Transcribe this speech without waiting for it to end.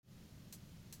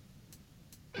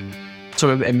So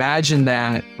imagine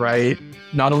that, right?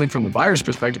 Not only from the buyer's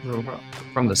perspective, but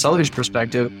from the seller's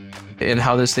perspective, and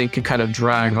how this thing could kind of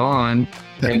drag on.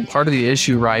 And part of the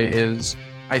issue, right, is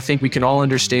I think we can all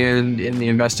understand in the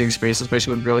investing space,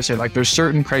 especially with real estate, like there's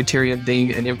certain criteria and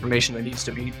information that needs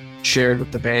to be shared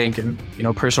with the bank, and, you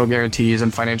know, personal guarantees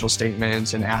and financial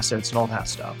statements and assets and all that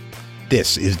stuff.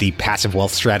 This is the Passive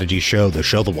Wealth Strategy Show, the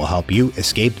show that will help you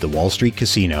escape the Wall Street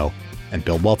casino and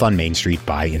build wealth on Main Street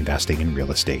by investing in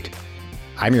real estate.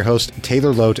 I'm your host,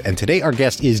 Taylor Loht, and today our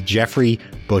guest is Jeffrey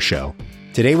Busho.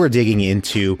 Today we're digging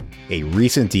into a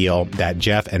recent deal that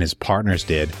Jeff and his partners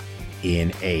did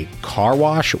in a car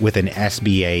wash with an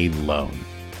SBA loan.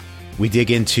 We dig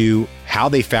into how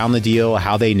they found the deal,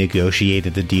 how they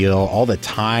negotiated the deal, all the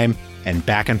time and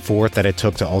back and forth that it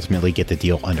took to ultimately get the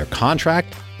deal under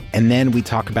contract. And then we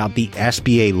talk about the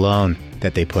SBA loan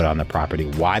that they put on the property,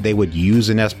 why they would use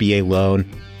an SBA loan,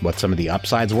 what some of the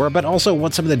upsides were, but also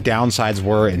what some of the downsides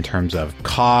were in terms of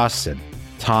costs and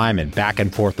time and back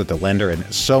and forth with the lender and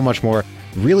so much more.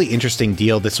 Really interesting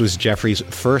deal. This was Jeffrey's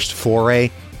first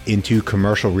foray into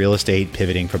commercial real estate,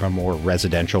 pivoting from a more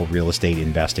residential real estate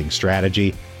investing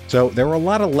strategy. So there were a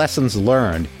lot of lessons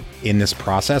learned in this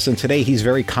process, and today he's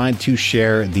very kind to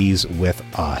share these with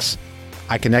us.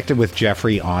 I connected with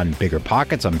Jeffrey on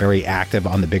BiggerPockets. I'm very active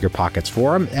on the BiggerPockets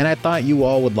forum, and I thought you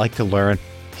all would like to learn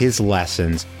his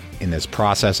lessons in this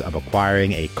process of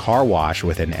acquiring a car wash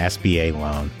with an SBA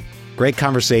loan. Great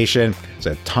conversation.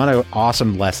 There's a ton of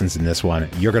awesome lessons in this one.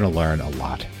 You're going to learn a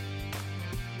lot.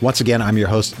 Once again, I'm your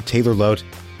host, Taylor Loht,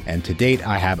 and to date,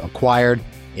 I have acquired,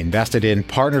 invested in,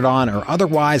 partnered on, or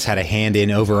otherwise had a hand in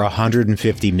over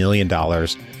 $150 million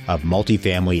of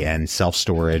multifamily and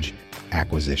self-storage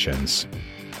acquisitions.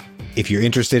 If you're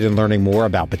interested in learning more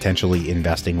about potentially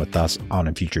investing with us on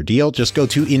a future deal, just go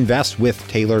to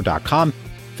investwithtaylor.com,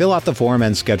 fill out the form,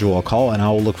 and schedule a call, and I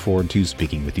will look forward to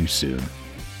speaking with you soon.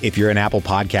 If you're an Apple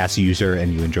Podcasts user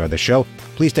and you enjoy the show,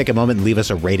 please take a moment and leave us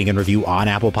a rating and review on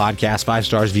Apple Podcasts, 5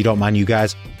 stars if you don't mind, you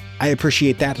guys. I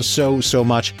appreciate that so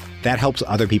much. That helps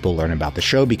other people learn about the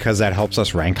show because that helps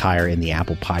us rank higher in the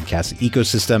Apple Podcasts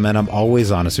ecosystem. And I'm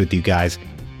always honest with you guys.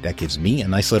 That gives me a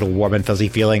nice little warm and fuzzy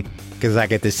feeling because I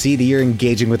get to see that you're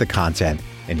engaging with the content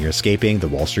and you're escaping the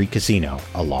Wall Street casino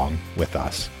along with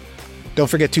us. Don't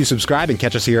forget to subscribe and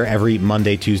catch us here every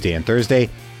Monday, Tuesday, and Thursday.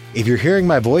 If you're hearing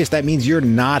my voice, that means you're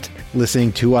not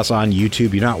listening to us on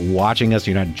YouTube. You're not watching us.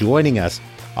 You're not joining us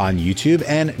on YouTube.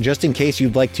 And just in case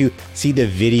you'd like to see the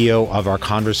video of our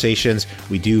conversations,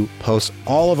 we do post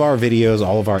all of our videos,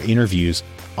 all of our interviews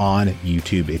on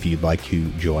YouTube if you'd like to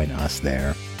join us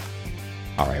there.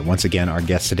 All right, once again, our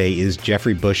guest today is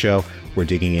Jeffrey Busho. We're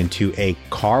digging into a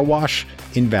car wash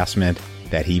investment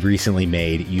that he recently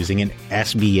made using an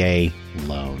SBA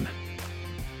loan.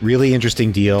 Really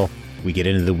interesting deal. We get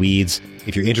into the weeds.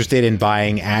 If you're interested in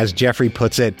buying, as Jeffrey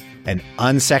puts it, an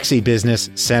unsexy business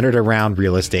centered around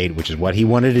real estate, which is what he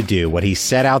wanted to do, what he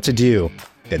set out to do,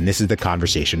 then this is the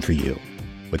conversation for you.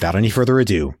 Without any further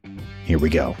ado, here we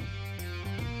go.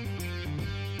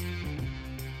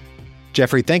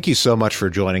 Jeffrey, thank you so much for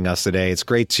joining us today. It's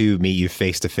great to meet you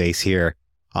face to face here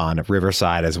on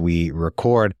Riverside as we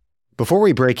record. Before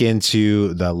we break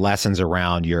into the lessons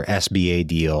around your SBA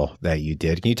deal that you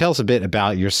did, can you tell us a bit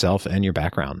about yourself and your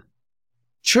background?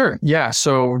 Sure. Yeah.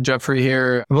 So Jeffrey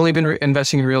here. I've only been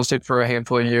investing in real estate for a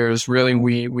handful of years. Really,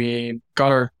 we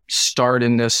got our start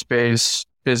in this space,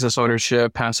 business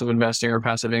ownership, passive investing, or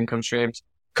passive income streams,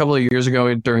 a couple of years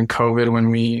ago during COVID when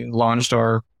we launched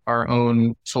our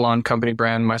own salon company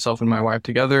brand, myself and my wife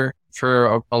together.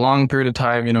 For a long period of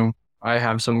time, you know, I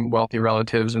have some wealthy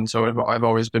relatives, and so I've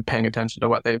always been paying attention to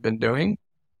what they've been doing.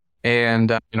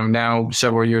 And, now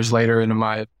several years later into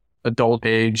my adult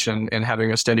age and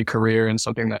having a steady career and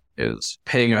something that is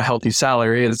paying a healthy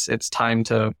salary, it's time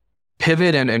to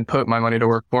pivot and put my money to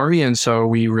work for me. And so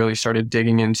we really started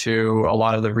digging into a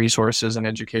lot of the resources and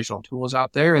educational tools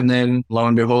out there. And then lo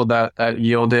and behold, that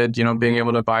yielded, being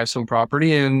able to buy some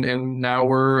property. And now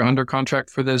we're under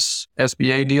contract for this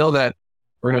SBA deal that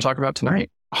we're going to talk about tonight.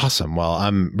 Awesome. Well,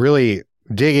 I'm really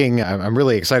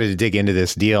excited to dig into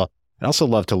this deal. I'd also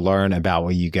love to learn about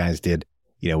what you guys did,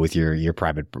 with your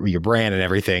brand and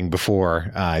everything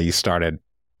before you started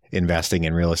investing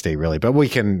in real estate, really. But we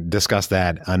can discuss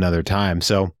that another time.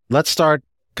 So let's start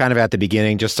kind of at the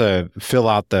beginning, just to fill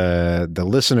out the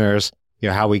listeners,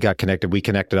 how we got connected. We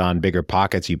connected on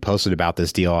BiggerPockets. You posted about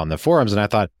this deal on the forums, and I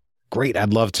thought, great,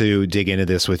 I'd love to dig into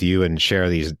this with you and share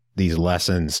these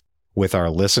lessons with our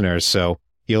listeners. So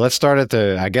let's start at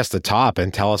the top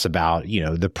and tell us about,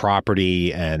 the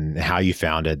property and how you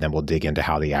found it. Then we'll dig into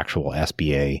how the actual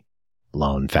SBA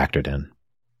loan factored in.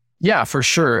 Yeah, for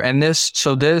sure. And this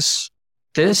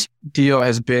deal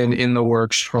has been in the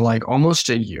works for like almost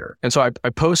a year. And so I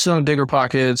posted on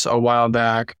BiggerPockets a while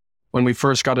back when we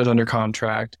first got it under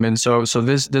contract. And so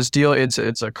this deal,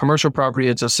 it's a commercial property.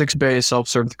 It's a 6-bay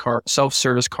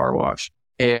self-service car wash.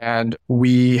 And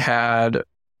we had,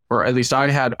 or at least I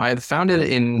had found it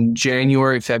in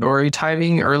January, February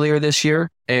timing earlier this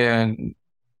year. And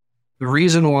the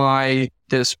reason why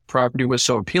this property was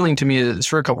so appealing to me is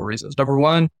for a couple of reasons. Number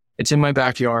one, it's in my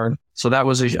backyard. So that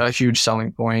was a huge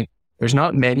selling point. There's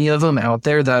not many of them out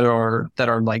there that are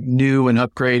like new and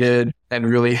upgraded and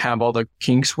really have all the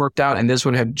kinks worked out. And this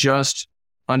one had just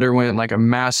underwent like a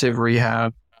massive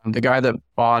rehab. The guy that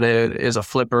bought it is a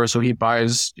flipper. So he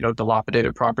buys,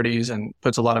 dilapidated properties and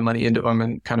puts a lot of money into them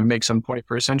and kind of makes them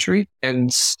 21st century.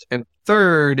 And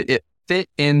third, it fit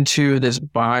into this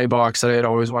buy box that I had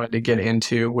always wanted to get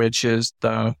into, which is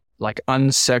the like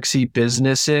unsexy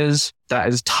businesses that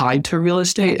is tied to real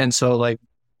estate. And so like,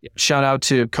 shout out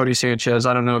to Cody Sanchez.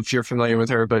 I don't know if you're familiar with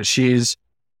her, but she's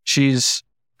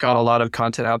got a lot of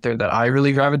content out there that I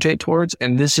really gravitate towards.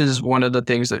 And this is one of the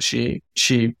things that she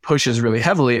pushes really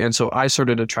heavily. And so I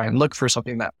started to try and look for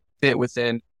something that fit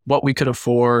within what we could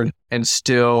afford and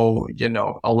still,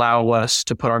 allow us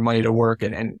to put our money to work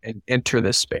and enter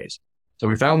this space. So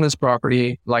we found this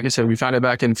property. Like I said, we found it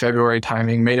back in February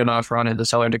timing, made an offer on it. The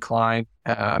seller declined.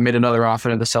 Made another offer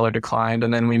and the seller declined.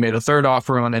 And then we made a third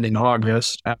offer on it in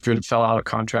August after it fell out of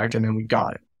contract, and then we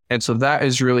got it. And so that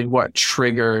is really what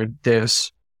triggered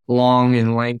this long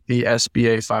and lengthy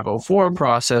SBA 504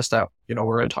 process that,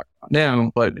 we're going to talk about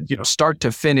now. But, start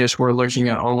to finish, we're looking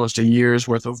at almost a year's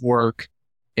worth of work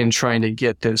in trying to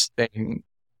get this thing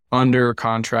under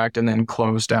contract and then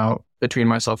closed out between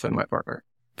myself and my partner.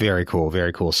 Very cool.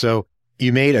 Very cool. So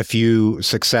you made a few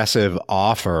successive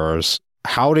offers.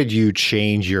 How did you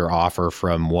change your offer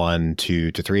from 1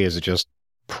 to 3? Is it just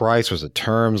price? Was it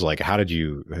terms? Like, how did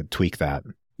you tweak that?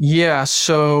 Yeah.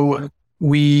 So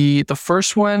the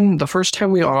first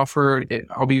time we offered,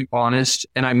 I'll be honest,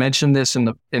 and I mentioned this in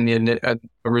the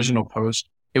original post,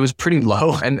 it was pretty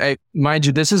low. And mind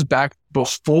you, this is back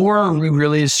before we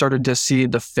really started to see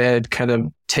the Fed kind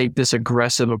of take this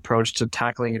aggressive approach to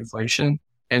tackling inflation.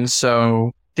 And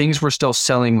so things were still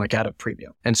selling like at a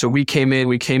premium. And so we came in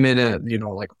at,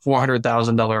 like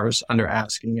 $400,000 under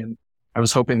asking. And I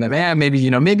was hoping that,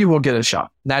 maybe we'll get a shot.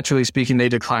 Naturally speaking, they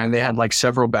declined. They had like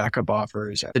several backup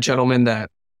offers. The gentleman that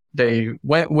they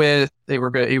went with, it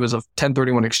was a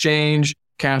 1031 exchange,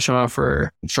 cash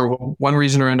offer. For one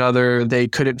reason or another, they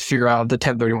couldn't figure out the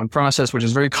 1031 process, which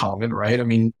is very common, right? I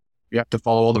mean, you have to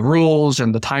follow all the rules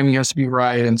and the timing has to be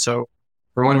right. And so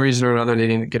for one reason or another, they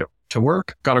didn't get it to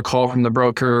work. Got a call from the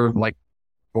broker like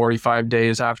 45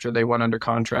 days after they went under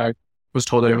contract, was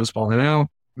told that it was falling out,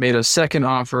 made a second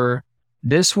offer.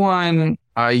 This one,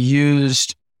 I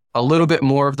used a little bit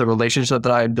more of the relationship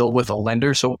that I had built with a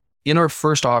lender. So in our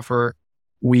first offer,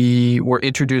 we were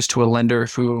introduced to a lender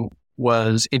who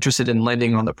was interested in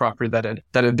lending on the property that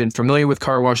had been familiar with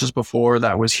car washes before,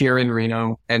 that was here in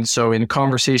Reno. And so in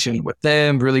conversation with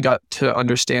them, really got to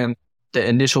understand the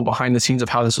initial behind the scenes of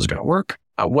how this was going to work,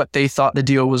 what they thought the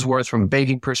deal was worth from a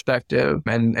banking perspective,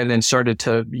 and then started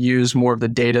to use more of the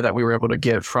data that we were able to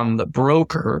get from the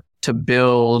broker to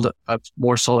build a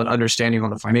more solid understanding on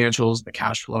the financials, the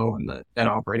cash flow, and the net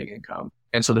operating income.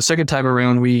 And so the second time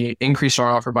around, we increased our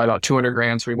offer by about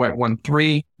 $200,000. So we went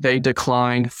 1.3. They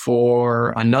declined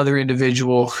for another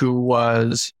individual who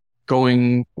was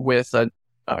going with a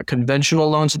conventional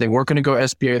loan. So they weren't going to go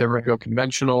SBA, they were going to go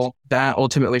conventional. That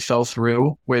ultimately fell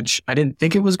through, which I didn't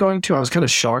think it was going to. I was kind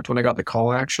of shocked when I got the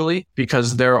call, actually,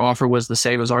 because their offer was the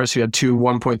same as ours. We had two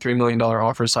 $1.3 million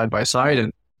offers side by side,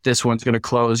 and this one's going to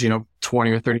close,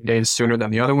 20 or 30 days sooner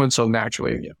than the other one. So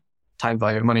naturally, time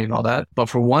value of money and all that. But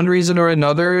for one reason or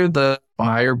another, the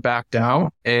buyer backed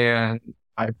out, and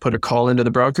I put a call into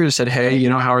the broker and said, hey,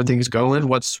 how are things going?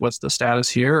 What's the status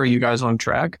here? Are you guys on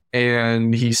track?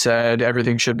 And he said,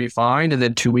 everything should be fine. And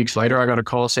then 2 weeks later, I got a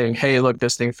call saying, hey, look,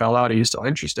 this thing fell out. Are you still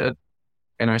interested?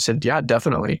 And I said, yeah,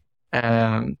 definitely.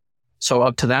 And so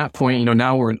up to that point,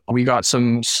 now we got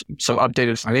some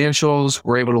updated financials.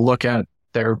 We're able to look at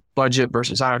their budget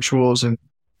versus actuals and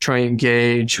try and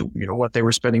gauge, what they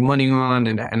were spending money on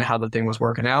and how the thing was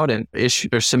working out, and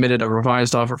submitted a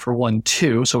revised offer for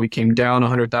 1.2. So we came down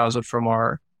 $100,000 from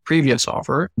our previous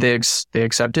offer. They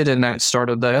accepted, and that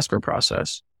started the escrow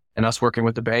process and us working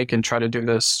with the bank and try to do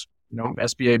this,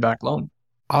 SBA backed loan.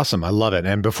 Awesome. I love it.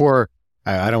 And before,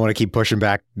 I don't want to keep pushing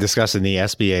back discussing the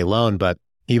SBA loan, but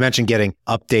you mentioned getting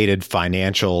updated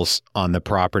financials on the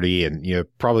property and,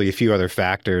 probably a few other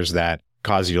factors that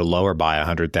caused you to lower by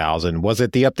 100,000? Was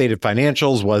it the updated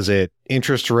financials? Was it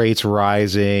interest rates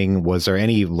rising? Was there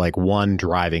any like one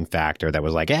driving factor that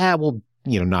was like, we'll,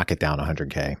 knock it down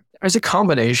 100K? There's a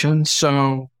combination.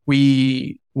 So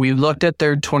we looked at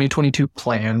their 2022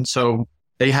 plan. So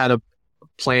they had a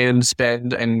planned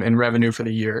spend and revenue for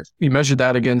the year. We measured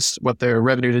that against what their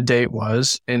revenue to date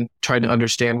was and tried to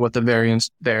understand what the variance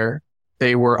there.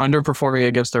 They were underperforming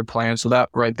against their plan. So that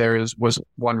right there was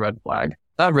one red flag.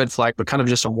 Not a red flag, but kind of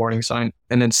just a warning sign.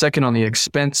 And then second, on the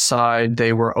expense side,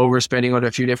 they were overspending on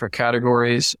a few different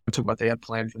categories to what they had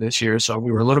planned for this year. So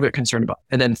we were a little bit concerned about.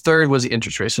 And then third was the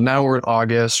interest rate. So now we're in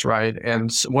August, right?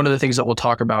 And one of the things that we'll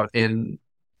talk about in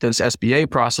this SBA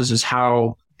process is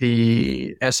how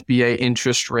the SBA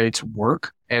interest rates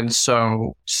work. And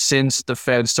so since the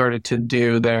Fed started to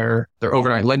do their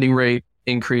overnight lending rate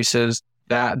increases,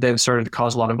 that then started to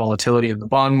cause a lot of volatility in the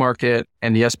bond market,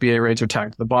 and the SBA rates are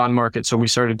tagged to the bond market. So we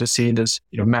started to see this,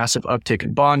 massive uptick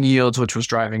in bond yields, which was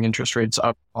driving interest rates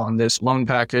up on this loan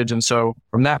package. And so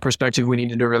from that perspective, we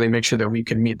needed to really make sure that we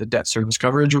could meet the debt service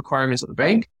coverage requirements of the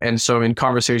bank. And so in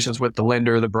conversations with the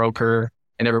lender, the broker,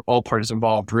 and all parties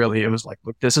involved, really, it was like,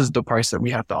 look, this is the price that we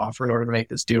have to offer in order to make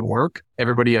this deal work.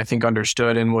 Everybody, I think,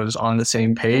 understood and was on the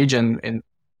same page. And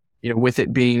with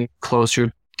it being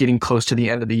getting close to the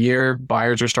end of the year,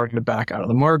 buyers are starting to back out of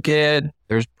the market.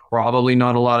 There's probably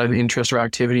not a lot of interest or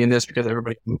activity in this because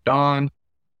everybody moved on.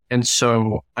 And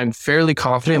so I'm fairly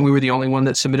confident we were the only one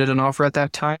that submitted an offer at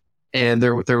that time. And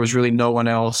there was really no one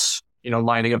else,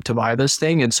 lining up to buy this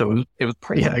thing. And so it was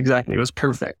exactly. It was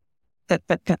perfect.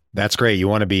 That's great. You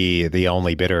want to be the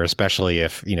only bidder, especially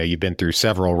if, you've been through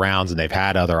several rounds and they've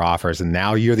had other offers and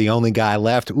now you're the only guy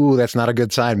left. Ooh, that's not a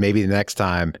good sign. Maybe the next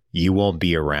time you won't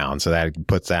be around. So that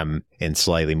puts them in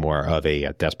slightly more of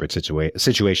a desperate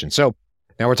situation. So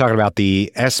now we're talking about the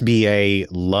SBA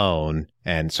loan.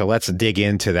 And so let's dig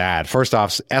into that. First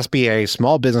off, SBA,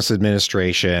 Small Business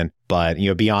Administration. But,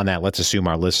 beyond that, let's assume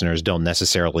our listeners don't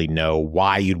necessarily know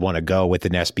why you'd want to go with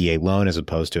an SBA loan as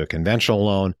opposed to a conventional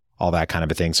loan, all that kind of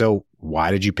a thing. So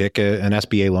why did you pick an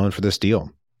SBA loan for this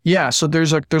deal? Yeah, so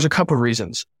there's a couple of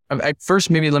reasons. First,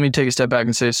 maybe let me take a step back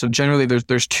and say, so generally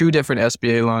there's two different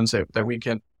SBA loans that we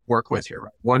can work with here.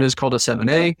 Right? One is called a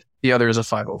 7A, the other is a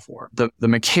 504. The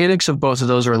mechanics of both of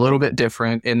those are a little bit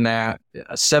different in that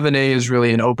a 7A is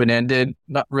really an open-ended,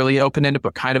 not really open-ended,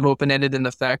 but kind of open-ended in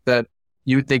the fact that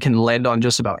they can lend on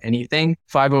just about anything.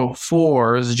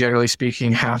 504s, generally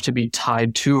speaking, have to be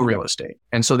tied to real estate.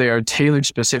 And so they are tailored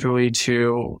specifically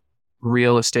to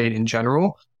real estate in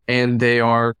general. And they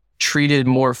are treated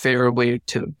more favorably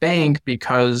to the bank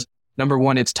because, number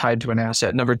one, it's tied to an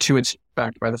asset. Number two, it's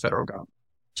backed by the federal government.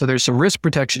 So there's some risk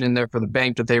protection in there for the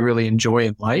bank that they really enjoy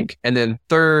and like. And then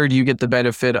third, you get the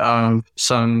benefit of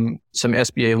some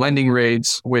SBA lending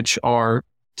rates, which are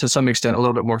to some extent a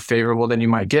little bit more favorable than you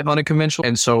might get on a conventional.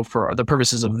 And so for the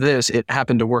purposes of this, it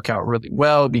happened to work out really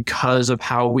well because of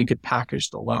how we could package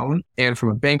the loan. And from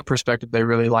a bank perspective, they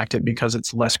really liked it because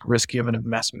it's less risky of an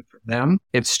investment for them.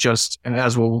 It's just, and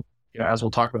as we'll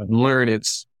talk about and learn,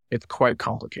 it's quite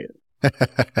complicated.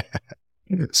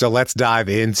 So let's dive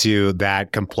into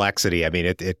that complexity. I mean,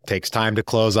 it takes time to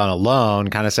close on a loan.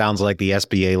 Kind of sounds like the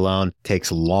SBA loan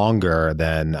takes longer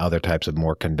than other types of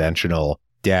more conventional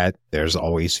debt. There's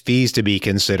always fees to be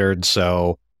considered.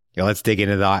 So let's dig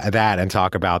into that and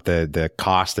talk about the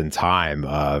cost and time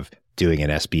of doing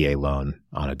an SBA loan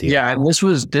on a deal. Yeah, and this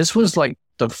was like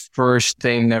the first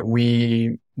thing that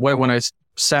when I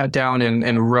sat down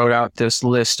and wrote out this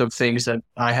list of things that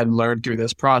I had learned through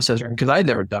this process, because I'd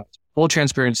never done it. Full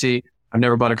transparency, I've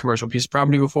never bought a commercial piece of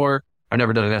property before. I've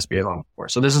never done an SBA loan before.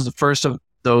 So this is the first of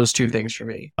those two things for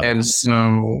me. And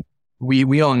so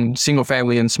we own single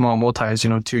family and small multis,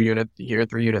 2 unit here,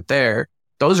 3 unit there.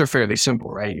 Those are fairly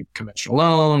simple, right? Conventional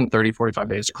loan, 30, 45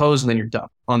 days to close, and then you're done.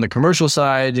 On the commercial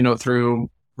side, through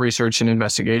research and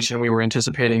investigation, we were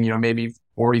anticipating, maybe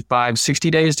 45,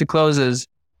 60 days to close as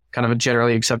kind of a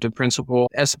generally accepted principle.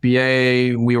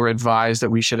 SBA, we were advised that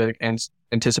we should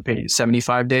anticipate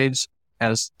 75 days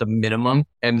as the minimum.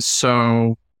 And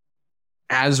so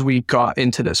as we got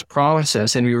into this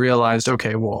process and we realized,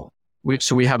 okay, well,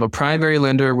 we have a primary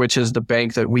lender, which is the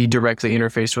bank that we directly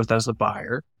interface with as the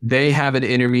buyer. They have an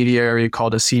intermediary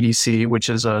called a CDC, which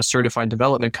is a certified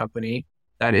development company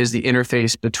that is the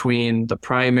interface between the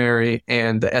primary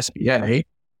and the SBA.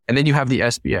 And then you have the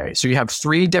SBA. So you have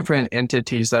 3 different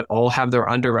entities that all have their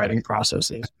underwriting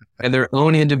processes and their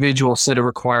own individual set of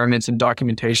requirements and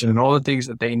documentation and all the things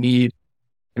that they need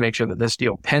to make sure that this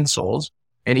deal pencils.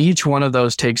 And each one of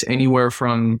those takes anywhere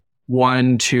from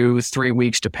 1 to 3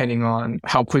 weeks, depending on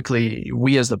how quickly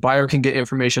we as the buyer can get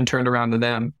information turned around to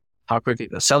them how quickly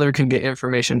the seller can get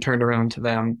information turned around to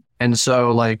them. And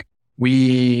so like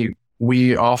we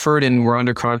offered and we're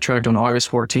under contract on August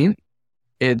 14th.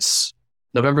 It's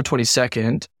November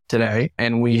 22nd today,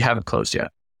 and we haven't closed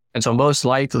yet. And so most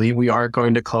likely we aren't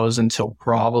going to close until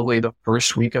probably the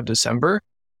first week of December.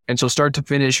 And so start to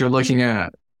finish, you're looking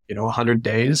at, 100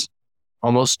 days,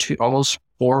 almost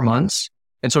 4 months.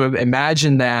 And so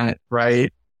imagine that,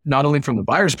 right? Not only from the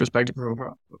buyer's perspective,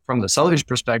 from the seller's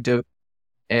perspective,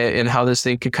 and how this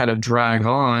thing could kind of drag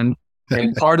on.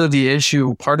 And part of the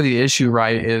issue,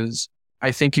 right, is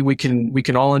I think we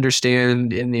can all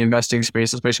understand in the investing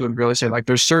space, especially with real estate, like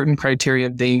there's certain criteria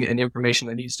and information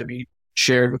that needs to be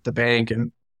shared with the bank,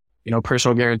 and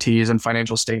personal guarantees and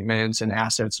financial statements and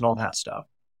assets and all that stuff.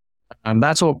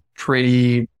 That's all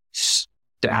pretty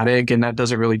static, and that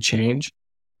doesn't really change.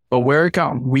 But where it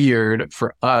got weird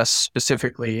for us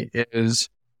specifically is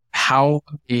how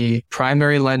the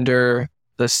primary lender,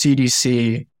 the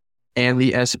CDC, and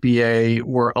the SBA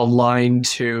were aligned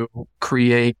to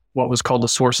create what was called the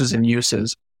sources and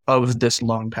uses of this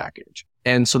loan package.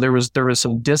 And so there was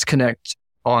some disconnect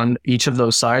on each of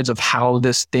those sides of how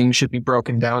this thing should be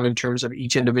broken down in terms of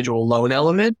each individual loan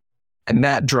element. And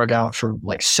that drug out for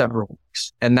like several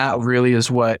weeks. And that really is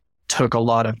what took a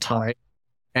lot of time.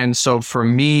 And so for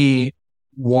me,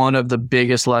 one of the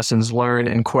biggest lessons learned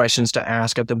and questions to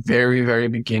ask at the very, very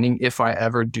beginning, if I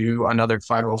ever do another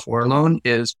 504 loan,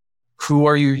 is who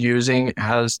are you using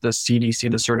as the CDC,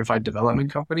 the Certified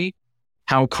Development Company?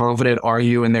 How confident are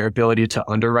you in their ability to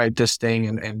underwrite this thing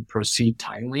and proceed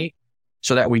timely,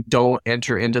 so that we don't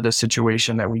enter into the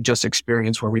situation that we just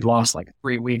experienced where we lost like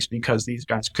 3 weeks because these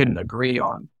guys couldn't agree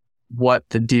on what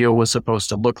the deal was supposed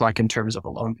to look like in terms of a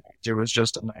loan package. It was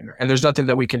just a nightmare. And there's nothing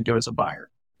that we can do as a buyer.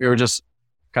 We were just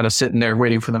kind of sitting there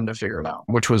waiting for them to figure it out,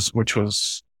 which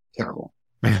was terrible.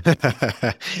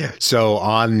 So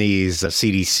on these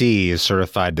CDC,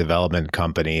 certified development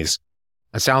companies,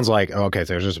 it sounds like, okay,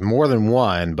 there's just more than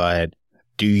one, but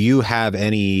do you have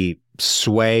any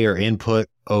sway or input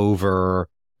over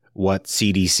what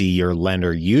CDC your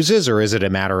lender uses? Or is it a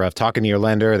matter of talking to your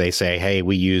lender? They say, hey,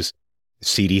 we use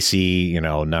CDC,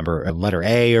 letter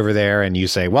A over there. And you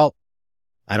say, well,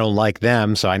 I don't like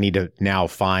them, so I need to now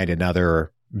find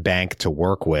another bank to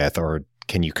work with. Or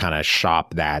can you kind of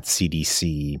shop that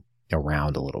CDC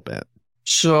around a little bit?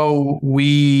 So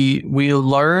we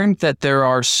learned that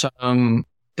there's some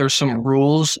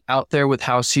rules out there with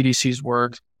how CDCs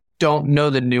work. Don't know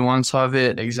the nuance of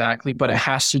it exactly, but it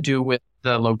has to do with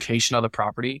the location of the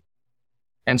property.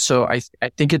 And so I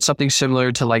think it's something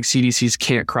similar to like CDCs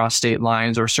can't cross state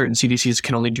lines, or certain CDCs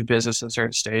can only do business in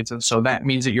certain states. And so that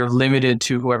means that you're limited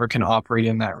to whoever can operate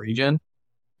in that region.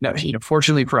 Now,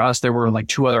 fortunately for us, there were like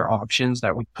 2 other options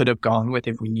that we could have gone with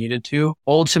if we needed to.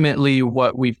 Ultimately,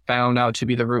 what we found out to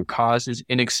be the root cause is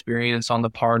inexperience on the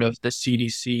part of the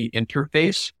CDC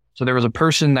interface. So there was a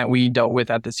person that we dealt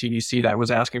with at the CDC that was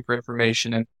asking for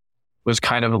information and was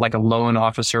kind of like a loan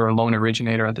officer or loan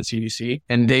originator at the CDC.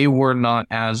 And they were not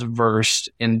as versed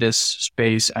in this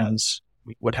space as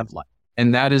we would have liked.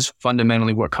 And that is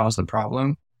fundamentally what caused the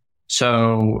problem.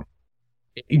 So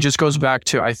it just goes back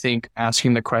to, I think,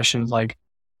 asking the questions like,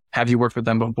 have you worked with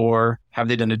them before? Have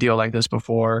they done a deal like this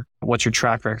before? What's your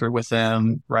track record with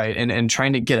them? Right. And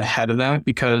trying to get ahead of that,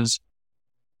 because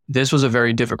this was a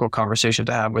very difficult conversation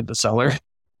to have with the seller,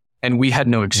 and we had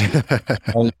no excuse.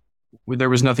 There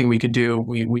was nothing we could do.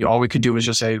 All we could do was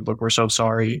just say, look, we're so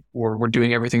sorry. We're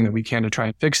doing everything that we can to try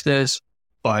and fix this,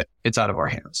 but it's out of our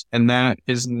hands. And that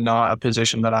is not a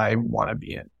position that I want to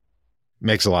be in.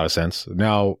 Makes a lot of sense.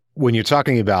 Now, when you're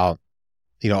talking about,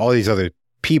 all these other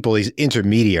people, these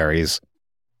intermediaries,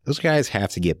 those guys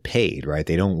have to get paid, right?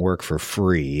 They don't work for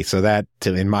free. So that,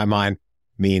 in my mind,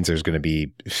 means there's going to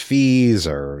be fees,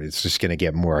 or it's just going to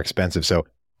get more expensive. So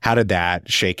how did that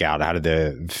shake out? How did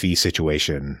the fee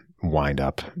situation wind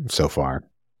up so far?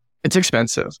 It's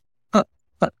expensive.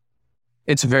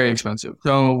 It's very expensive.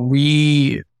 So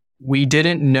we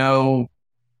didn't know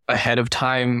ahead of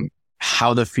time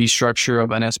how the fee structure of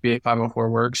an SBA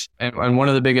 504 works. And one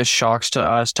of the biggest shocks to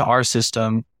us, to our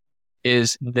system,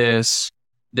 is this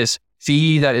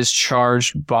fee that is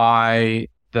charged by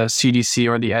the CDC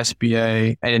or the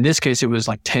SBA. And in this case, it was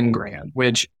like 10 grand,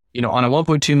 which, on a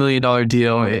 $1.2 million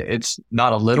deal, it's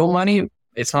not a little money.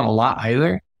 It's not a lot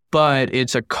either, but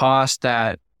it's a cost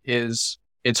that it's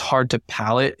hard to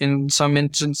palate in some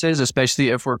instances, especially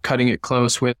if we're cutting it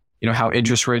close with, how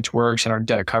interest rates works and our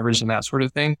debt coverage and that sort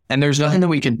of thing. And there's nothing that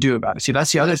we can do about it. See,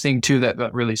 that's the other thing too,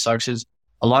 that really sucks, is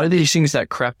a lot of these things that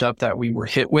crept up that we were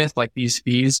hit with, like these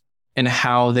fees and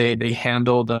how they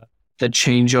handle the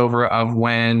changeover of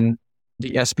when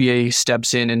the SBA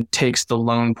steps in and takes the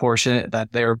loan portion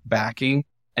that they're backing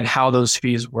and how those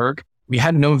fees work. We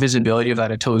had no visibility of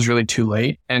that until it was really too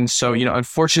late. And so,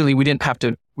 unfortunately, we didn't have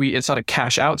to, it's not a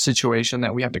cash out situation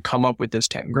that we have to come up with this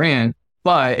 10 grand,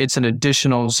 but it's an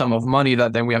additional sum of money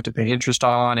that then we have to pay interest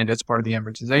on, and it's part of the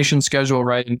amortization schedule,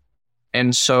 right?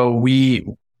 And so we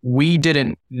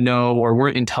didn't know or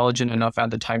weren't intelligent enough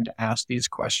at the time to ask these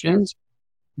questions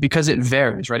because it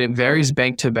varies, right? It varies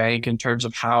bank to bank in terms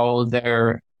of how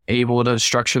they're able to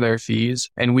structure their fees.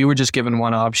 And we were just given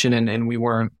one option and we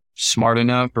weren't smart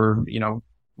enough or,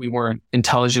 we weren't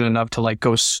intelligent enough to like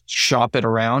go shop it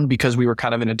around because we were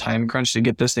kind of in a time crunch to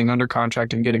get this thing under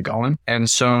contract and get it going. And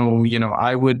so,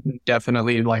 I would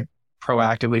definitely like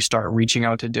proactively start reaching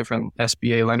out to different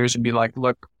SBA lenders and be like,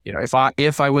 look,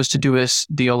 if I was to do a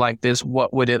deal like this,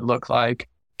 what would it look like?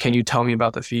 Can you tell me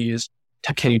about the fees?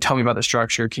 Can you tell me about the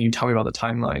structure? Can you tell me about the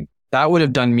timeline? That would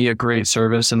have done me a great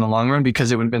service in the long run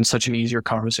because it would have been such an easier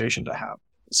conversation to have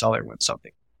the seller with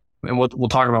something. And we'll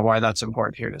talk about why that's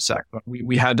important here in a sec. But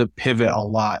we had to pivot a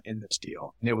lot in this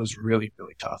deal. And it was really,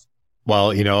 really tough.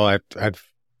 Well, I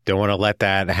don't want to let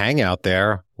that hang out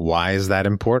there. Why is that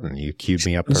important? You queued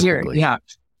me up perfectly. Yeah.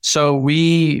 So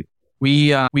we've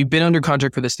been under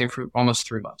contract for this thing for almost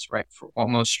 3 months, right? For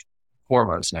almost 4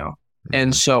 months now. Mm-hmm.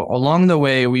 And so along the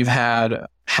way, we've had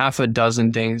half a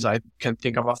dozen things I can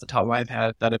think of off the top of my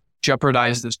head that have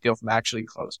jeopardized this deal from actually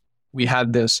closing. We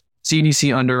had this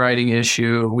CDC underwriting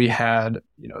issue. We had,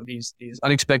 these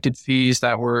unexpected fees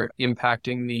that were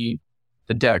impacting the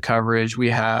debt coverage.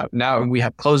 We have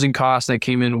closing costs that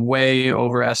came in way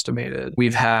overestimated.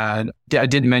 I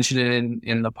didn't mention it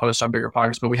in the post on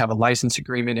BiggerPockets, but we have a license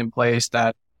agreement in place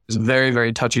that is a very,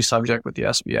 very touchy subject with the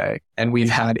SBA. And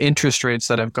we've had interest rates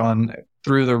that have gone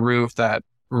through the roof that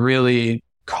really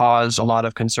cause a lot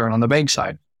of concern on the bank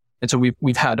side. And so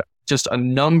we've had just a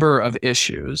number of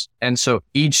issues. And so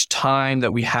each time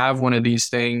that we have one of these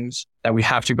things that we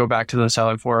have to go back to the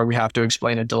seller for, or we have to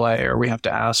explain a delay, or we have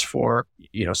to ask for,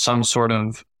 some sort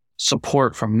of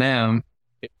support from them,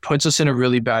 it puts us in a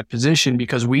really bad position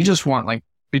because we just want, like,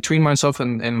 between myself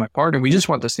and my partner, we just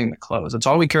want this thing to close. That's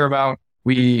all we care about.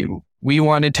 We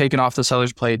want it taken off the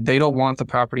seller's plate. They don't want the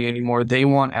property anymore. They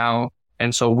want out.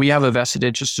 And so we have a vested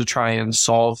interest to try and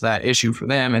solve that issue for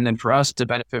them. And then for us to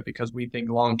benefit because we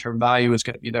think long-term value is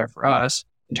going to be there for us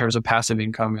in terms of passive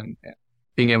income and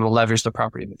being able to leverage the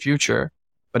property in the future.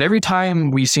 But every time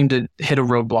we seem to hit a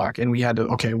roadblock and we had to,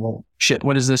 okay, well, shit,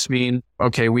 what does this mean?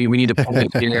 Okay, we need to pull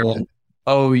it here.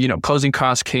 Oh, closing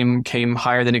costs came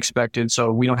higher than expected.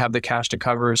 So we don't have the cash to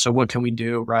cover. So what can we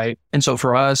do? Right. And so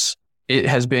for us, it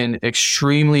has been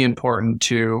extremely important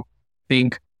to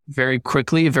think very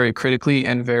quickly, very critically,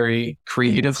 and very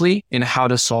creatively in how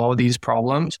to solve these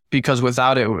problems. Because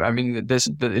without it,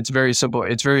 it's very simple.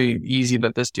 It's very easy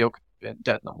that this deal could have been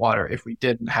dead in the water if we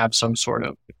didn't have some sort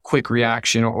of quick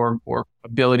reaction or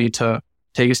ability to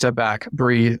take a step back,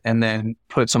 breathe, and then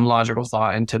put some logical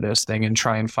thought into this thing and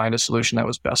try and find a solution that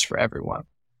was best for everyone.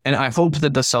 And I hope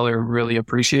that the seller really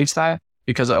appreciates that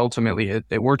because ultimately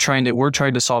we're trying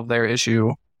to solve their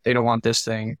issue. They don't want this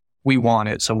thing. We want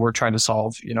it. So we're trying to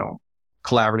solve,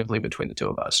 collaboratively between the two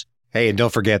of us. Hey, and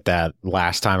don't forget that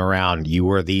last time around, you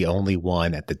were the only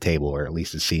one at the table, or at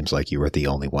least it seems like you were the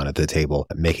only one at the table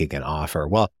making an offer.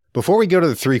 Well, before we go to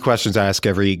the 3 questions I ask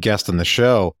every guest on the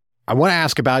show, I want to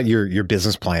ask about your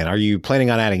business plan. Are you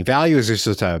planning on adding value? Is this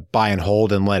just a buy and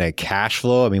hold and let it cash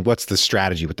flow? I mean, what's the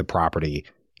strategy with the property,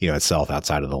 itself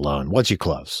outside of the loan once you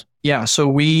close? Yeah.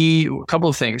 So a couple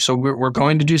of things. So we're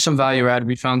going to do some value add.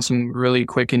 We found some really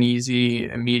quick and easy,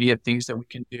 immediate things that we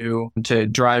can do to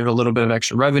drive a little bit of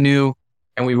extra revenue.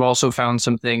 And we've also found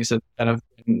some things that have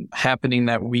been happening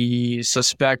that we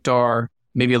suspect are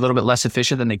maybe a little bit less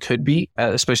efficient than they could be,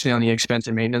 especially on the expense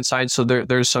and maintenance side. So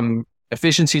there's some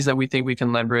efficiencies that we think we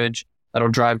can leverage that'll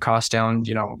drive costs down,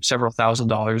 several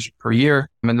 $1,000s per year.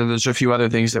 And then there's a few other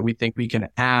things that we think we can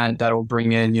add that'll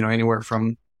bring in, anywhere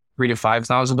from $3,000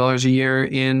 to $5,000 a year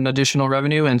in additional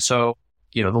revenue. And so,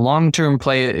 the long-term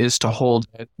play is to hold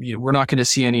it. We're not going to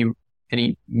see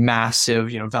any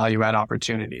massive, value add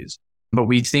opportunities, but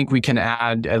we think we can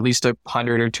add at least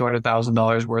 $100,000 or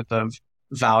 $200,000 worth of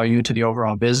value to the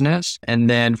overall business. And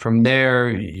then from there,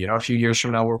 a few years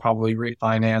from now, we'll probably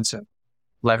refinance and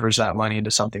leverage that money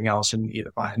into something else and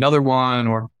either buy another one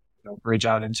or bridge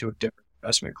out into a different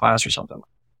investment class or something like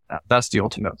that. That's the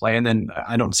ultimate play. And then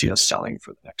I don't see us selling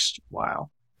for the next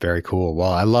while. Very cool.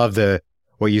 Well, I love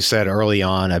what you said early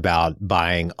on about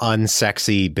buying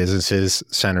unsexy businesses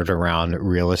centered around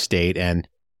real estate and,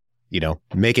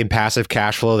 making passive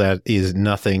cash flow that is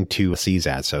nothing to seize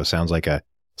at. So it sounds like a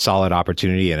solid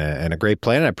opportunity and a great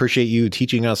plan. I appreciate you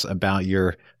teaching us about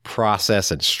your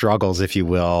process and struggles, if you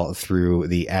will, through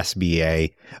the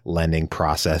SBA lending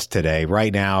process today.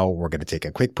 Right now, we're going to take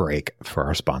a quick break for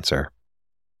our sponsor.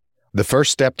 The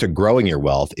first step to growing your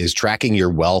wealth is tracking your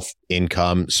wealth,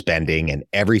 income, spending, and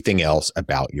everything else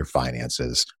about your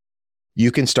finances.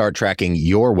 You can start tracking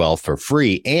your wealth for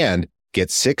free and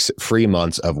get 6 free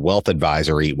months of wealth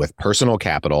advisory with Personal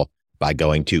Capital by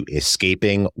going to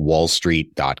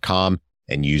escapingwallstreet.com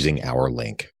and using our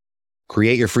link.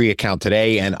 Create your free account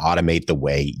today and automate the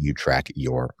way you track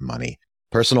your money.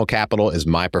 Personal Capital is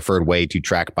my preferred way to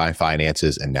track my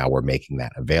finances, and now we're making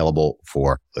that available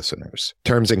for listeners.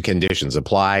 Terms and conditions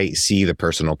apply. See the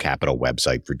Personal Capital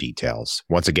website for details.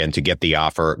 Once again, to get the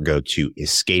offer, go to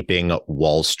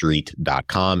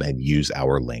escapingwallstreet.com and use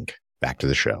our link. Back to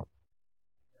the show. All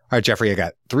right, Jeffrey, I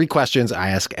got 3 questions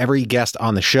I ask every guest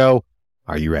on the show.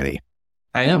 Are you ready?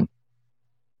 I am.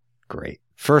 Great.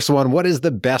 First one, what is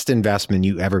the best investment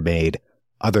you ever made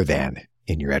other than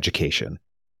in your education?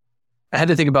 I had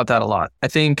to think about that a lot. I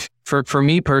think for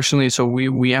me personally, so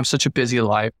we have such a busy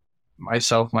life,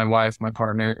 myself, my wife, my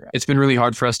partner. It's been really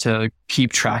hard for us to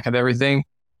keep track of everything.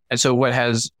 And so what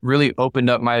has really opened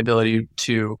up my ability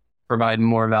to provide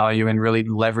more value and really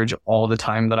leverage all the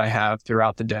time that I have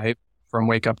throughout the day from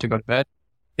wake up to go to bed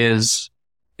is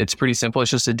it's pretty simple.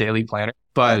 It's just a daily planner.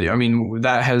 But I mean,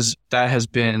 that has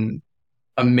been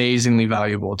amazingly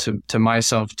valuable to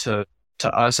myself, to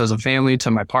us as a family, to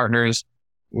my partners.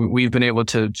 We've been able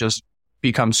to just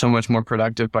become so much more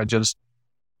productive by just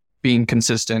being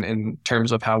consistent in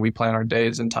terms of how we plan our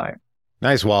days and time.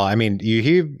 Nice. Well, I mean,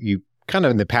 you kind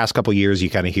of in the past couple of years, you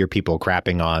kind of hear people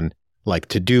crapping on like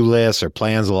to-do lists or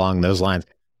plans along those lines.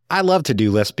 I love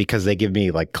to-do lists because they give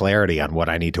me like clarity on what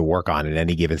I need to work on at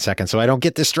any given second. So I don't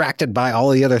get distracted by all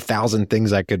the other 1,000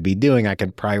 things I could be doing. I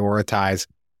can prioritize,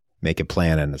 make a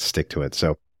plan, and stick to it.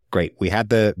 So great. We had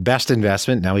the best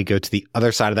investment. Now we go to the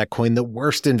other side of that coin, the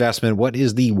worst investment. What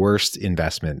is the worst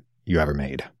investment you ever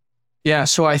made? Yeah.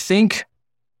 So I think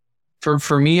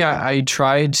for me, I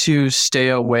tried to stay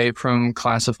away from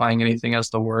classifying anything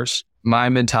as the worst. My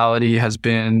mentality has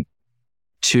been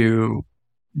to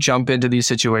jump into these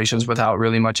situations without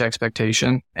really much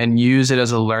expectation and use it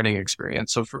as a learning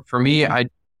experience. So for me, I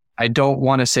don't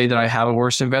want to say that I have a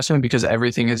worst investment because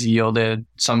everything has yielded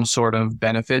some sort of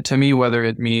benefit to me, whether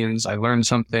it means I learned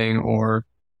something or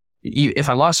if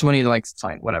I lost money, like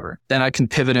fine, whatever. Then I can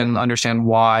pivot and understand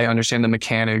why, understand the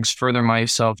mechanics, further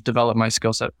myself, develop my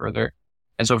skill set further.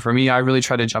 And so for me, I really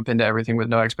try to jump into everything with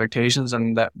no expectations,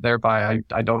 and that thereby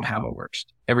I don't have a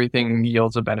worst. Everything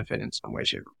yields a benefit in some way,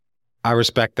 shape. I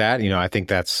respect that. I think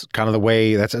that's kind of the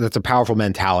way, that's a powerful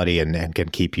mentality and can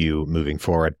keep you moving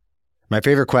forward. My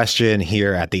favorite question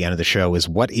here at the end of the show is,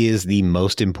 what is the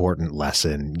most important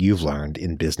lesson you've learned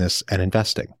in business and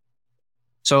investing?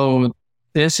 So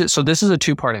this is a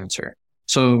 2-part answer.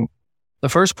 So the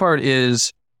first part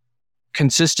is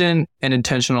consistent and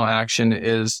intentional action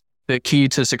is the key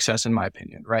to success, in my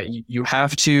opinion, right? You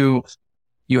have to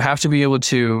be able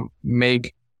to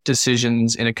make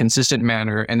decisions in a consistent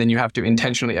manner, and then you have to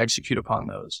intentionally execute upon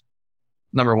those.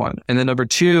 Number 1. And then number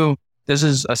 2, this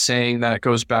is a saying that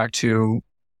goes back to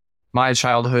my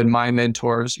childhood, my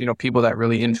mentors, people that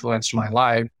really influenced my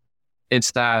life.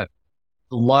 It's that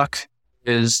luck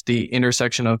is the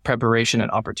intersection of preparation and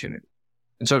opportunity.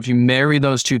 And so if you marry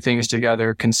those 2 things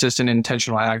together, consistent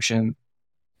intentional action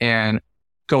and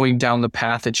going down the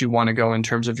path that you want to go in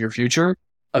terms of your future,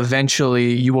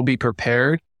 eventually you will be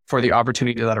prepared for the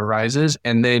opportunity that arises,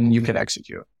 and then you can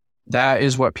execute. That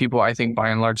is what people, I think, by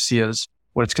and large, see as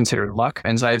what's considered luck.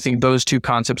 And so I think those 2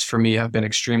 concepts for me have been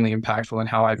extremely impactful in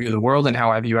how I view the world and how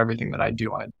I view everything that I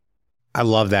do on it. I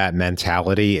love that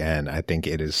mentality, and I think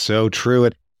it is so true.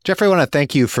 And Jeffrey, I want to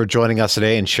thank you for joining us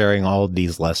today and sharing all of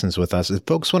these lessons with us. If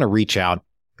folks want to reach out,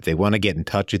 if they want to get in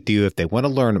touch with you, if they want to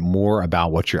learn more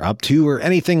about what you're up to or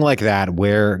anything like that,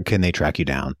 where can they track you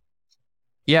down?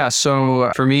 Yeah.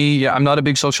 So for me, I'm not a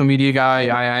big social media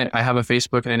guy. I have a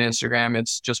Facebook and an Instagram.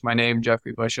 It's just my name,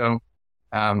 Jeffrey Busho.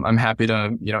 I'm happy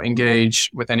to, engage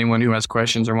with anyone who has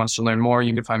questions or wants to learn more.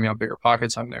 You can find me on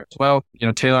BiggerPockets. I'm there as well.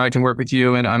 Taylor, I can work with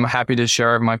you, and I'm happy to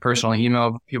share my personal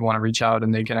email if people want to reach out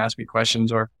and they can ask me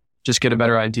questions or just get a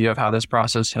better idea of how this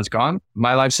process has gone.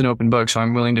 My life's an open book, so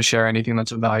I'm willing to share anything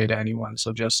that's of value to anyone.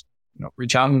 So just,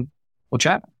 reach out and we'll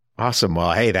chat. Awesome.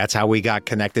 Well, hey, that's how we got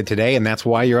connected today, and that's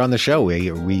why you're on the show.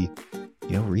 We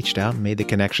reached out and made the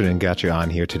connection and got you on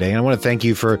here today. And I want to thank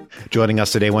you for joining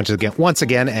us today once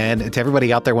again. And to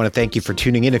everybody out there, I want to thank you for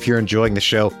tuning in. If you're enjoying the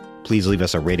show, Please leave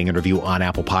us a rating and review on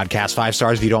Apple Podcasts. 5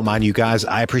 stars if you don't mind, you guys.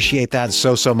 I appreciate that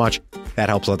so much. That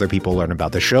helps other people learn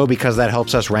about the show because that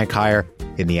helps us rank higher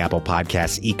in the Apple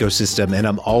Podcasts ecosystem. And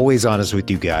I'm always honest with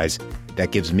you guys.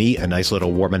 That gives me a nice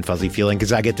little warm and fuzzy feeling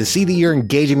because I get to see that you're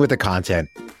engaging with the content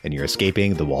and you're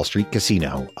escaping the Wall Street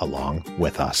casino along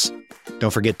with us.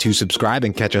 Don't forget to subscribe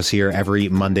and catch us here every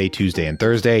Monday, Tuesday, and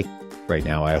Thursday. Right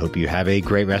now, I hope you have a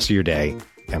great rest of your day,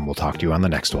 and we'll talk to you on the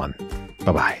next one.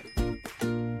 Bye-bye.